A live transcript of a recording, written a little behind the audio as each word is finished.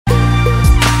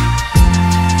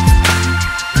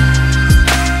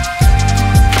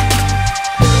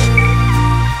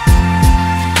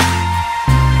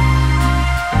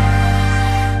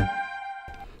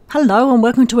Hello and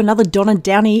welcome to another Donna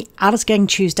Downey Artist Gang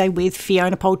Tuesday with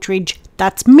Fiona Paltridge.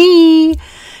 That's me!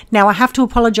 Now I have to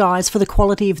apologise for the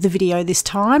quality of the video this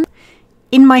time.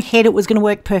 In my head it was going to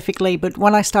work perfectly, but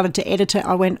when I started to edit it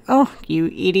I went, oh you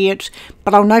idiot,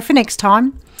 but I'll know for next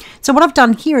time. So what I've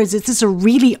done here is this is a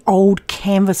really old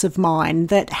canvas of mine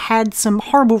that had some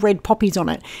horrible red poppies on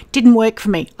it. Didn't work for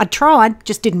me. I tried,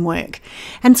 just didn't work.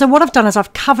 And so what I've done is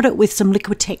I've covered it with some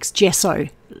Liquitex gesso,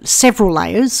 several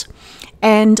layers.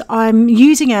 And I'm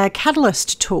using a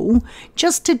catalyst tool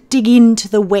just to dig into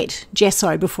the wet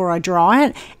gesso before I dry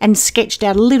it and sketched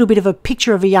out a little bit of a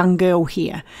picture of a young girl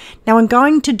here. Now I'm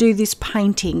going to do this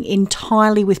painting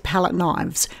entirely with palette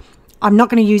knives. I'm not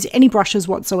going to use any brushes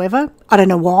whatsoever. I don't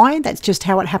know why, that's just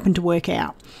how it happened to work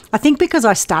out. I think because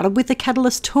I started with the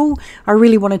catalyst tool, I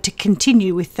really wanted to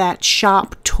continue with that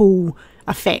sharp tool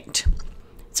effect.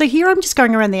 So here I'm just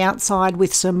going around the outside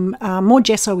with some more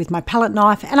gesso with my palette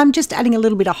knife, and I'm just adding a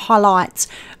little bit of highlights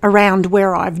around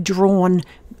where I've drawn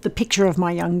the picture of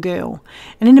my young girl.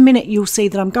 And in a minute you'll see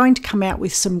that I'm going to come out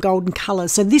with some golden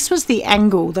colours. So this was the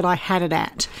angle that I had it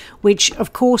at, which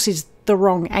of course is the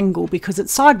wrong angle because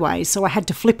it's sideways, so I had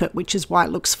to flip it, which is why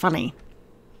it looks funny.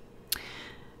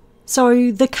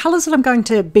 So the colours that I'm going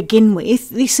to begin with,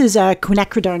 this is a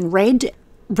quinacridone red.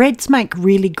 Reds make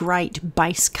really great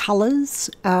base colours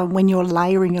when you're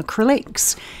layering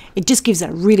acrylics. It just gives a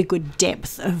really good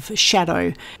depth of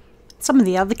shadow. Some of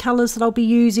the other colours that I'll be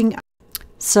using,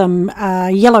 some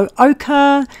yellow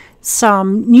ochre,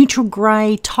 some neutral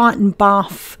grey, Titan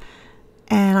buff,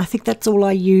 and I think that's all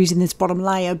I use in this bottom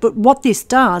layer. But what this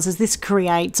does is this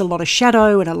creates a lot of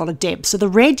shadow and a lot of depth. So the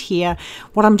red here,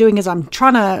 what I'm doing is I'm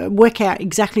trying to work out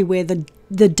exactly where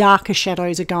the darker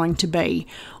shadows are going to be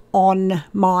on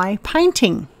my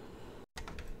painting.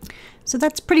 So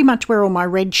that's pretty much where all my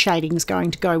red shading is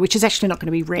going to go, which is actually not going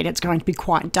to be red, it's going to be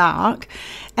quite dark.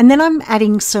 And then I'm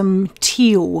adding some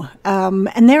teal, I'm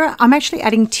actually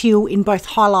adding teal in both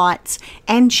highlights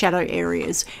and shadow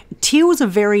areas. Teal is a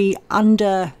very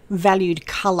undervalued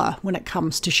colour when it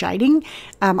comes to shading.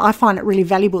 I find it really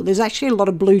valuable. There's actually a lot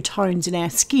of blue tones in our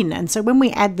skin, and so when we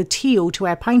add the teal to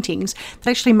our paintings, that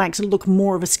actually makes it look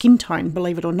more of a skin tone,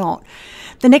 believe it or not.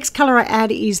 The next colour I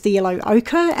add is the yellow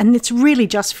ochre, and it's really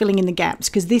just filling in the gaps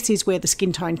because this is where the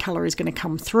skin tone colour is going to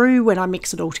come through. When I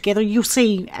mix it all together, you'll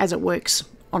see as it works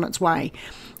on its way.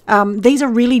 These are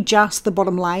really just the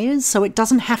bottom layers, so it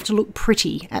doesn't have to look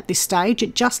pretty at this stage.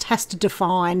 It just has to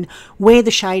define where the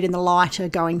shade and the light are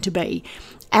going to be.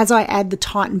 As I add the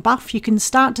Titan buff, you can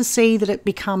start to see that it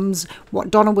becomes what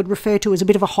Donna would refer to as a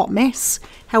bit of a hot mess.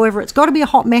 However, it's got to be a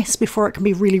hot mess before it can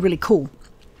be really, really cool.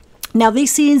 Now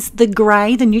this is the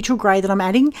grey, the neutral grey that I'm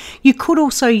adding. You could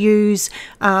also use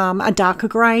a darker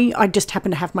grey. I just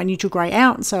happen to have my neutral grey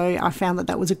out, so I found that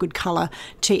that was a good colour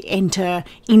to enter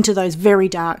into those very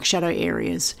dark shadow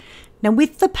areas. Now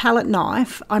with the palette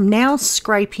knife, I'm now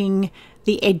scraping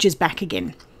the edges back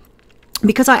again.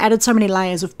 Because I added so many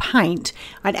layers of paint,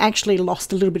 I'd actually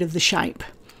lost a little bit of the shape.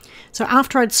 So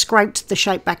after I'd scraped the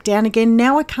shape back down again,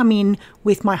 now I come in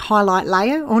with my highlight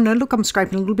layer. Oh no, look, I'm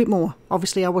scraping a little bit more.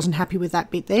 Obviously I wasn't happy with that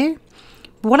bit there.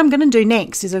 But what I'm going to do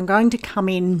next is I'm going to come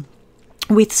in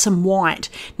with some white.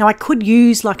 Now I could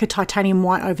use like a titanium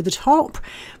white over the top,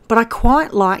 but I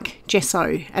quite like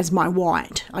gesso as my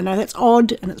white. I know that's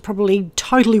odd and it's probably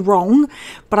totally wrong,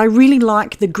 but I really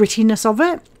like the grittiness of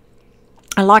it.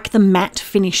 I like the matte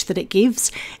finish that it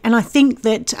gives, and I think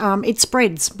that it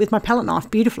spreads with my palette knife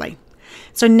beautifully.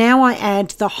 So now I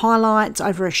add the highlights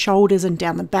over her shoulders and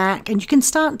down the back, and you can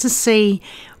start to see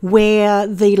where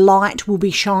the light will be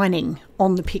shining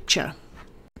on the picture.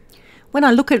 When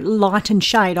I look at light and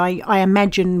shade, I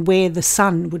imagine where the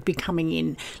sun would be coming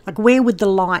in, like where would the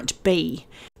light be?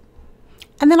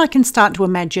 And then I can start to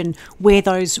imagine where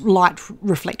those light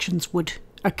reflections would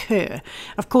occur.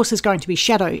 Of course there's going to be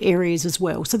shadow areas as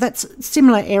well, so that's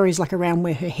similar areas like around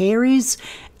where her hair is,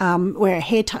 where her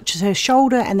hair touches her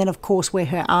shoulder, and then of course where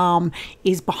her arm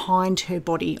is behind her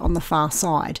body on the far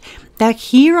side. Now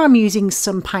here I'm using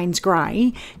some Payne's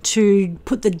Grey to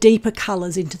put the deeper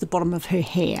colours into the bottom of her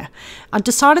hair. I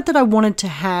decided that I wanted to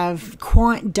have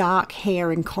quite dark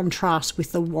hair in contrast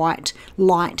with the white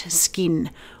light skin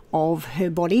of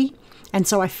her body. And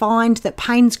so I find that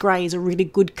Payne's Grey is a really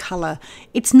good colour.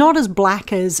 It's not as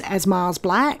black as Mars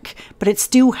Black, but it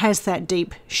still has that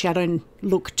deep shadow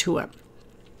look to it.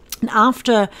 And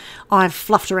after I've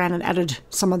fluffed around and added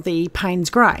some of the Payne's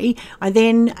Grey, I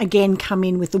then again come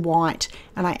in with the white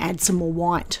and I add some more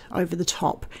white over the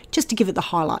top, just to give it the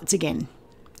highlights again.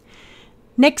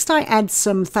 Next I add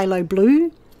some phthalo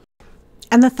blue,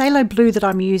 and the phthalo blue that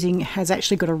I'm using has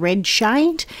actually got a red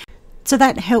shade. So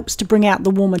that helps to bring out the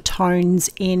warmer tones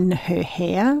in her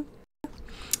hair.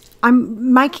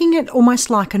 I'm making it almost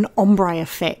like an ombre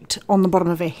effect on the bottom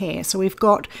of her hair. So we've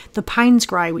got the Payne's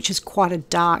Grey, which is quite a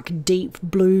dark, deep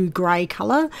blue grey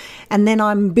colour. And then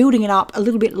I'm building it up a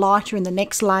little bit lighter in the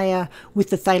next layer with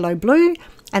the Phthalo Blue.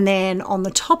 And then on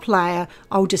the top layer,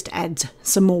 I'll just add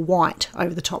some more white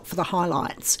over the top for the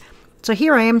highlights. So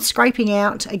here I am scraping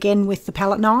out again with the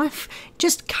palette knife,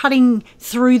 just cutting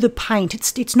through the paint.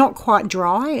 It's not quite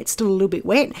dry, it's still a little bit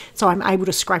wet, so I'm able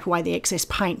to scrape away the excess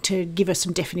paint to give her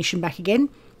some definition back again.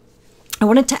 I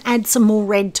wanted to add some more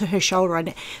red to her shoulder.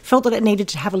 I felt that it needed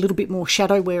to have a little bit more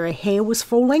shadow where her hair was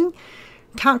falling.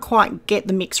 Can't quite get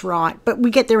the mix right, but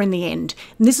we get there in the end.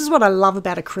 And this is what I love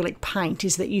about acrylic paint,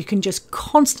 is that you can just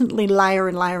constantly layer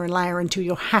and layer and layer until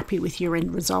you're happy with your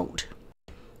end result.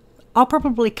 I'll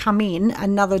probably come in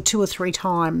another 2 or 3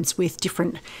 times with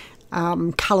different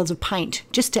colours of paint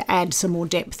just to add some more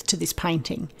depth to this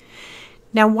painting.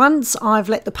 Now once I've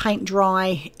let the paint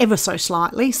dry ever so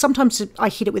slightly, sometimes I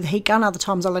hit it with a heat gun, other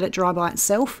times I let it dry by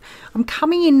itself, I'm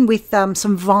coming in with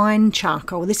some vine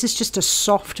charcoal. This is just a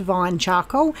soft vine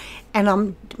charcoal, and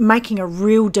I'm making a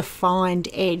real defined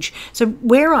edge. So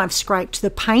where I've scraped the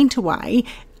paint away,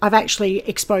 I've actually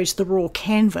exposed the raw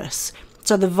canvas.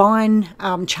 So the vine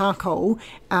charcoal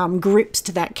grips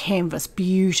to that canvas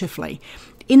beautifully.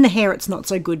 In the hair it's not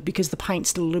so good because the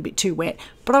paint's still a little bit too wet,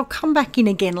 but I'll come back in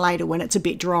again later when it's a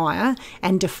bit drier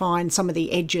and define some of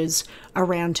the edges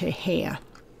around her hair.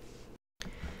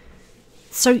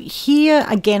 So here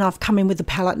again I've come in with the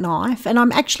palette knife, and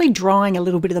I'm actually drying a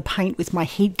little bit of the paint with my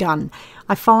heat gun.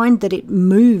 I find that it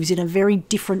moves in a very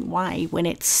different way when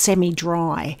it's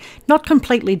semi-dry. Not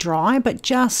completely dry, but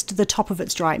just the top of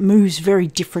it's dry. It moves very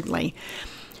differently.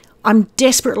 I'm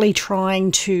desperately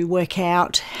trying to work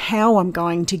out how I'm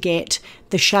going to get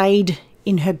the shade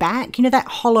in her back, you know, that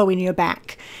hollow in your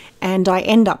back. And I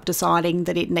end up deciding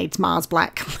that it needs Mars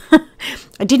black.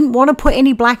 I didn't want to put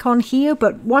any black on here,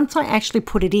 but once I actually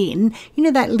put it in, you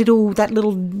know, that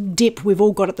little dip we've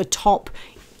all got at the top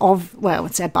of, well,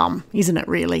 it's our bum, isn't it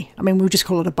really? I mean, we'll just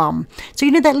call it a bum. So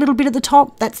you know that little bit at the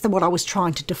top? That's what I was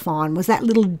trying to define, was that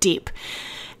little dip.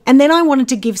 And then I wanted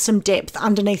to give some depth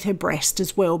underneath her breast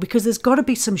as well, because there's got to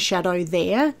be some shadow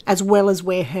there, as well as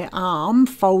where her arm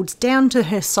folds down to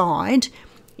her side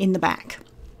in the back.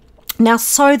 Now,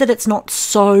 so that it's not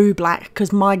so black,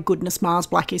 because my goodness, Mars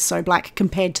black is so black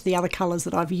compared to the other colours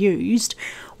that I've used,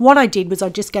 what I did was I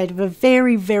just gave a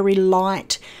very, very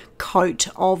light coat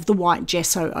of the white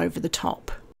gesso over the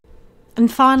top.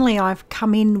 And finally, I've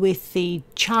come in with the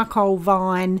charcoal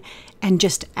vine and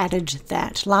just added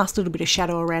that last little bit of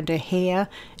shadow around her hair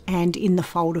and in the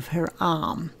fold of her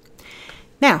arm.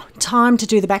 Now, time to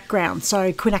do the background.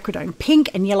 So quinacridone pink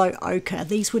and yellow ochre.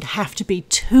 These would have to be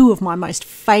 2 of my most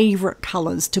favourite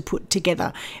colours to put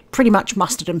together. Pretty much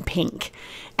mustard and pink.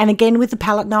 And again with the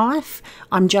palette knife,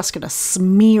 I'm just going to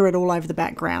smear it all over the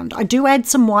background. I do add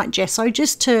some white gesso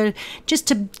just to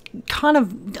kind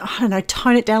of, I don't know,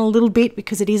 tone it down a little bit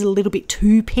because it is a little bit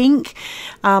too pink.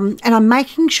 And I'm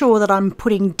making sure that I'm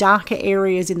putting darker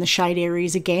areas in the shade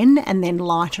areas again and then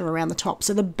lighter around the top.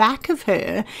 So the back of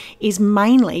her is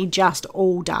mainly just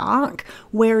all dark,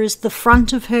 whereas the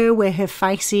front of her, where her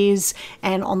face is,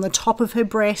 and on the top of her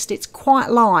breast, it's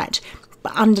quite light.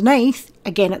 But underneath,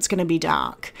 again, it's going to be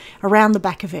dark. Around the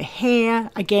back of her hair,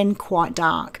 again, quite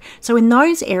dark. So in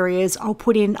those areas, I'll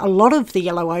put in a lot of the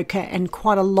yellow ochre and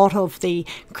quite a lot of the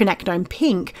quinacridone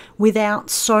pink without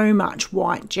so much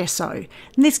white gesso.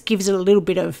 And this gives it a little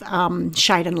bit of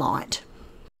shade and light.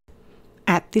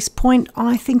 At this point,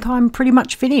 I think I'm pretty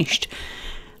much finished.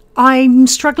 I'm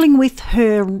struggling with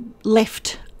her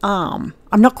left arm.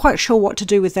 I'm not quite sure what to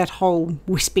do with that whole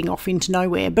wisping off into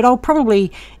nowhere, but I'll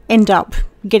probably end up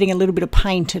getting a little bit of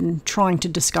paint and trying to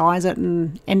disguise it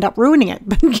and end up ruining it.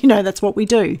 But you know, that's what we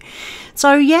do.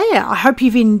 So yeah, I hope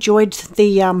you've enjoyed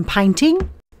the painting.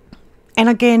 And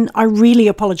again, I really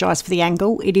apologise for the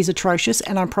angle. It is atrocious,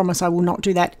 and I promise I will not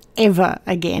do that ever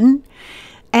again.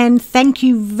 And thank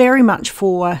you very much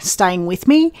for staying with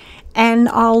me, and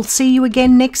I'll see you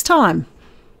again next time.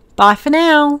 Bye for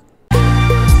now.